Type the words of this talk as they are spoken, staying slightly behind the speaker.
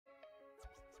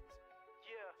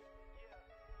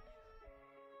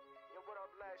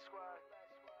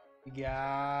God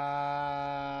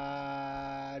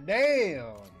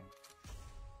damn.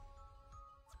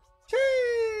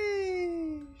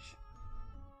 Sheesh.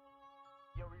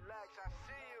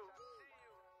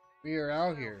 We are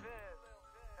out here.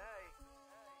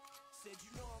 Said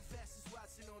you know I'm fast as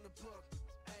Watson on the book.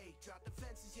 Hey, drop the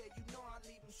fences, yeah, you know I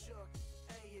leave them shook.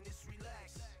 Hey, and it's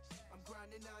relaxed. I'm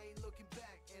grinding, I ain't looking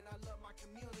back. And I love my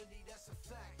community, that's a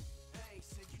fact. Hey,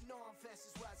 said you know I'm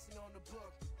fast as Watson on the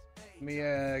book. Let me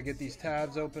get these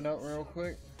tabs open up real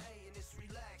quick. Hey, and it's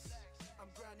relaxed. I'm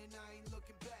grinding, I ain't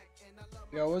looking back. And I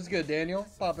love Yo, what's good, Daniel?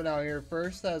 Popping out here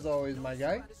first, as always, my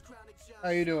guy. How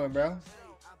you doing, bro?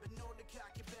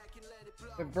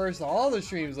 Been first all the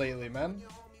streams lately, man.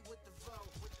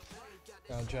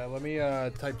 Now, chat, let me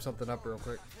type something up real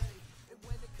quick.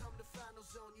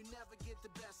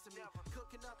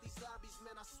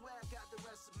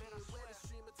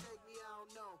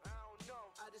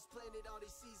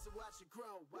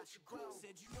 Watch it grow.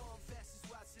 Said you know I'm fast as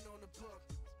Watson on the book.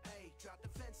 Hey, drop the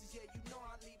fences, yeah, you know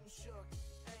I leave them shook.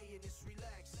 Hey, and it's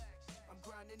relaxed. I'm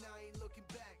grinding, I ain't looking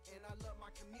back. And I love my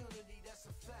community, that's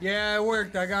a fact. Yeah, it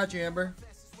worked. I got you, Amber.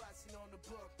 Fast as Watson on the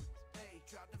book. Hey,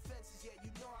 drop the fences, yeah, you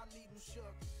know I leave them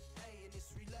shook. Hey, and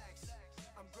it's relaxed.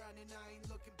 I'm grinding, I ain't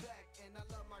looking back. And I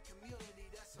love my community,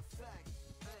 that's a fact.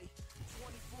 Hey,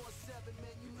 24/7,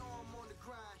 man, you know I'm on the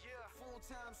grind.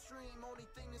 Full-time stream, only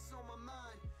thing that's on my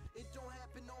mind. It don't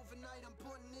happen overnight, I'm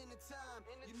putting in the time.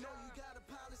 You know you gotta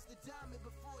polish the diamond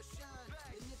before it shine.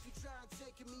 And if you try and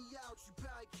taking me out, you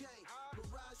probably can't.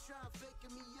 Mirage try and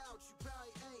faking me out, you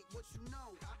probably ain't. What you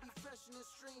know, I be fresh in the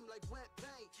stream like wet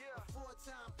paint. A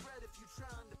 4-time bread if you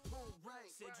trying to pull rank.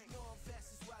 Said you know I'm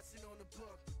fast as Watson on the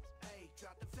book. Hey,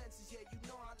 drop the fences, yeah, you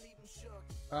know I leave them shook.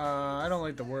 I don't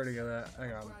like the wording of that.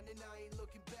 Hang on. Grinding, I ain't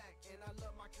looking back. And I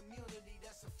love my community,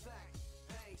 that's a fact.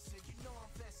 Hey, said you know I'm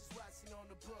fast as Watson on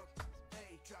the book.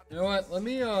 You know what? Let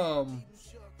me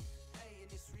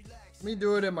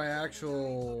do it in my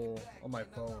actual on my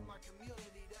phone.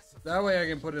 That way I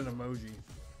can put an emoji.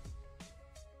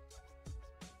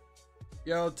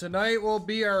 Yo, tonight will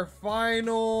be our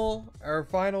final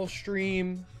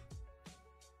stream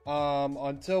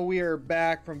until we are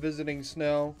back from visiting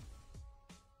Snow.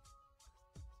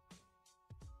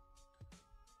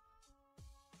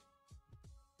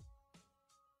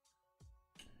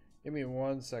 Give me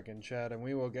 1 second, chat, and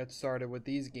we will get started with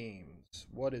these games.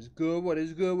 What is good? What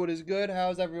is good? What is good?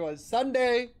 How's everyone's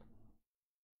Sunday?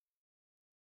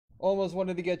 Almost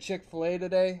wanted to get Chick-fil-A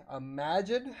today.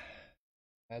 Imagine.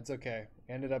 That's okay.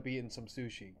 Ended up eating some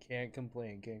sushi. Can't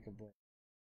complain. Can't complain.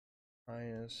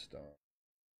 Highest star.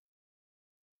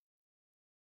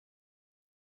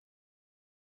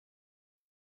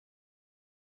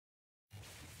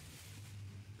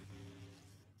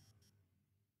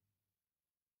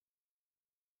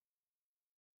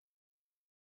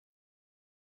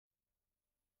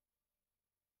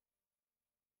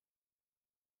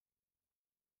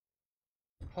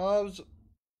 Pubs.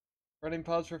 Running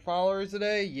pubs for followers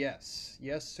today? Yes.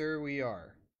 Yes, sir, we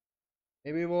are.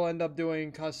 Maybe we'll end up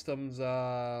doing customs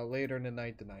later in the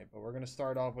night tonight, but we're gonna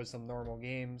start off with some normal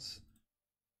games.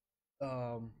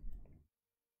 You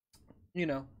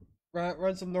know,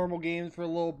 run some normal games for a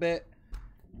little bit,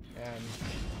 and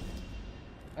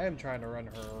I am trying to run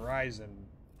Horizon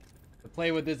to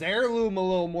play with this heirloom a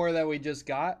little more that we just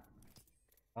got.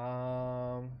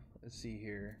 Let's see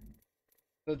here.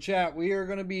 So chat, we are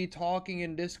going to be talking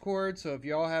in Discord, so if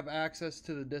y'all have access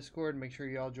to the Discord, make sure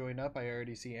y'all join up. I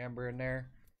already see Amber in there.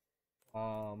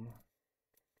 And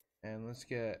let's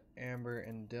get Amber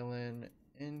and Dylan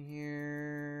in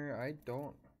here.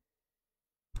 Do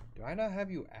I not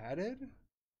have you added?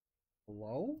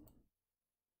 Hello?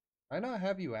 Do I not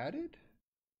have you added?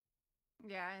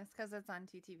 Yeah, it's because it's on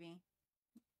TTV.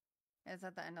 It's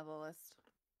at the end of the list.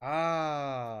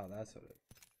 Ah, that's what it is.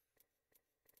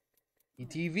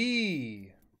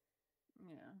 ETV.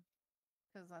 Yeah,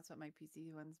 because that's what my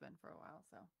PC one's been for a while.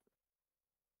 So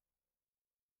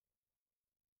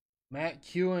Matt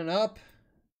queuing up,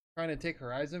 trying to take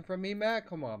Horizon from me. Matt,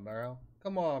 come on, bro.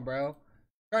 Come on, bro.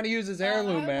 Trying to use his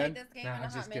heirloom, man. This game in a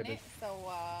hot minute, so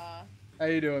How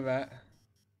you doing, Matt?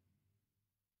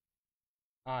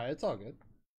 It's all good.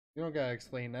 You don't gotta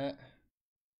explain that.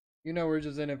 You know we're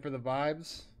just in it for the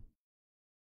vibes.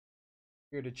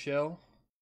 Here to chill.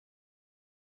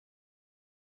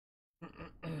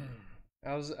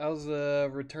 How's the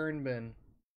return been?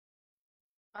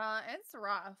 it's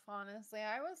rough, honestly.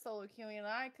 I was solo queuing and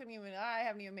I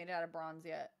haven't even made it out of bronze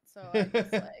yet. So I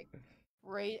just like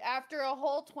right after a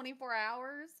whole 24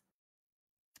 hours.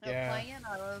 Yeah. Playing,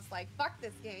 I was like, fuck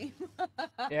this game.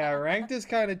 Yeah, ranked is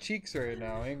kind of cheeks right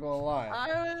now, ain't gonna lie. I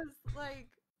was like,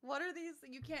 what are these?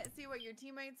 You can't see what your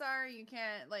teammates are. You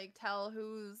can't like tell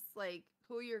who's like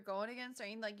who you're going against or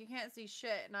anything. Like you can't see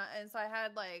shit. And so I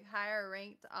had like higher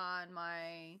ranked on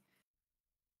my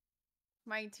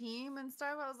team and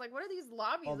stuff. I was like, what are these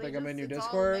lobbies? I don't They think I'm in your it's all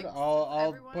Discord. linked, I'll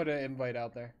everyone. put an invite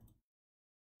out there.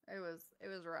 It was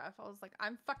rough. I was like,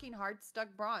 I'm fucking hard stuck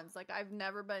bronze. Like I've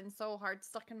never been so hard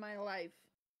stuck in my life.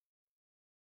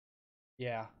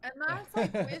 Yeah. And that's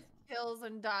like with kills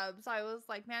and dubs. I was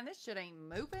like, man, this shit ain't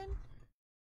moving.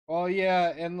 Well,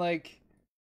 yeah, and like,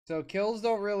 so kills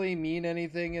don't really mean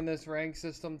anything in this rank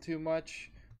system too much.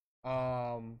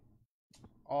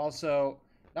 Also,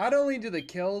 not only do the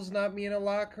kills not mean a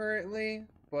lot currently,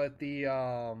 but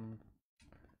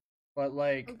but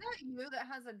like, Is that you that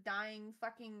has a dying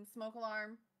fucking smoke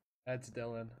alarm? that's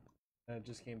Dylan. It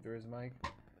just came through his mic.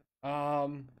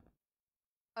 Again?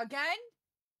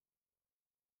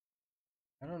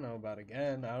 I don't know about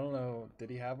again. I don't know. Did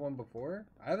he have one before?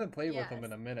 I haven't played with him Yes.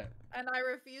 in a minute. And I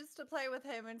refused to play with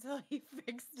him until he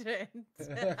fixed it.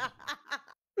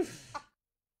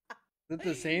 Is it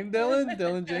the same Dylan?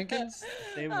 Dylan Jenkins?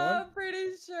 Same one? I'm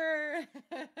pretty sure.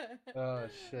 Oh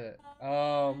shit.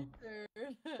 I'm pretty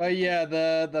sure. But yeah,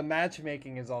 the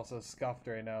matchmaking is also scuffed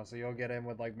right now, so you'll get in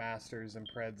with like masters and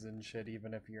preds and shit,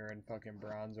 even if you're in fucking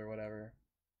bronze or whatever.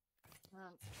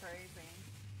 That's crazy.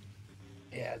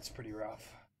 Yeah, it's pretty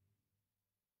rough.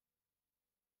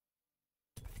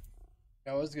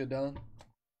 Yeah, what's good, Dylan?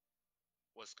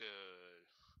 What's good?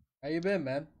 How you been,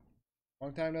 man?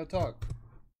 Long time no talk.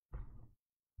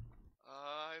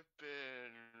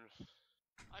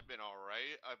 I've been all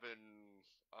right.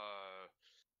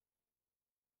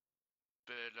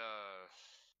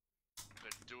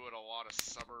 Been doing a lot of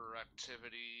summer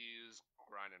activities,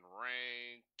 grinding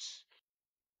ranked.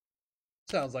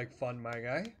 Sounds like fun, my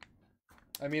guy.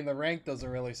 I mean, the rank doesn't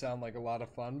really sound like a lot of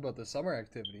fun, but the summer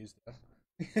activities does.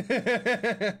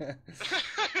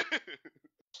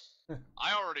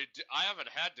 I haven't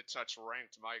had to touch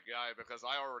ranked, my guy, because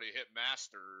I already hit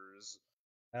masters.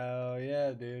 Oh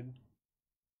yeah, dude.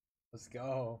 Let's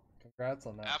go. Congrats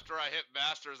on that. After I hit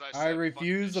masters, I said, I "Fuck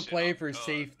refuse this to shit, play I'm for done."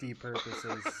 safety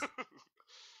purposes.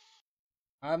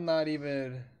 I'm not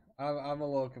even. I'm a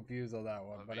little confused on that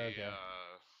one, but okay.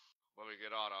 Let me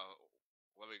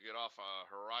get off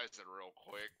Horizon real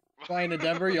quick. Flying to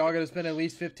Denver, y'all gotta spend at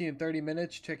least 15 to 30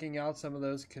 minutes checking out some of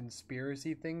those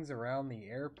conspiracy things around the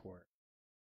airport.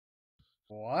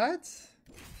 What?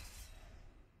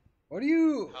 What do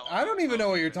you... I don't even know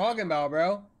what you're talking about,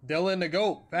 bro. Dylan the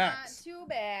GOAT. Facts. Not too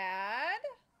bad.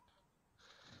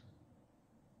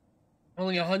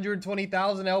 Only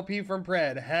 120,000 LP from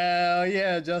Pred. Hell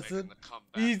yeah, Justin.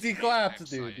 Easy claps,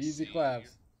 dude. Easy claps.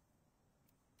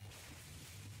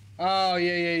 Oh,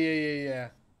 yeah.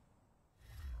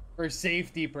 For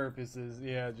safety purposes.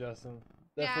 Yeah, Justin.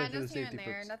 Definitely for the just here safety and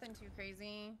there. purposes. Nothing too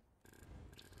crazy.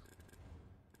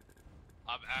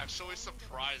 I'm actually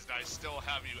surprised I still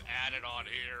have you added on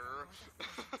here.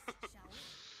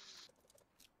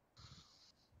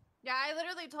 Yeah, I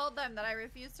literally told them that I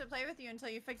refuse to play with you until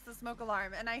you fix the smoke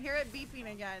alarm, and I hear it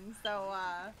beeping again, so,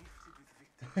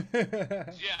 Yeah,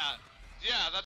 that's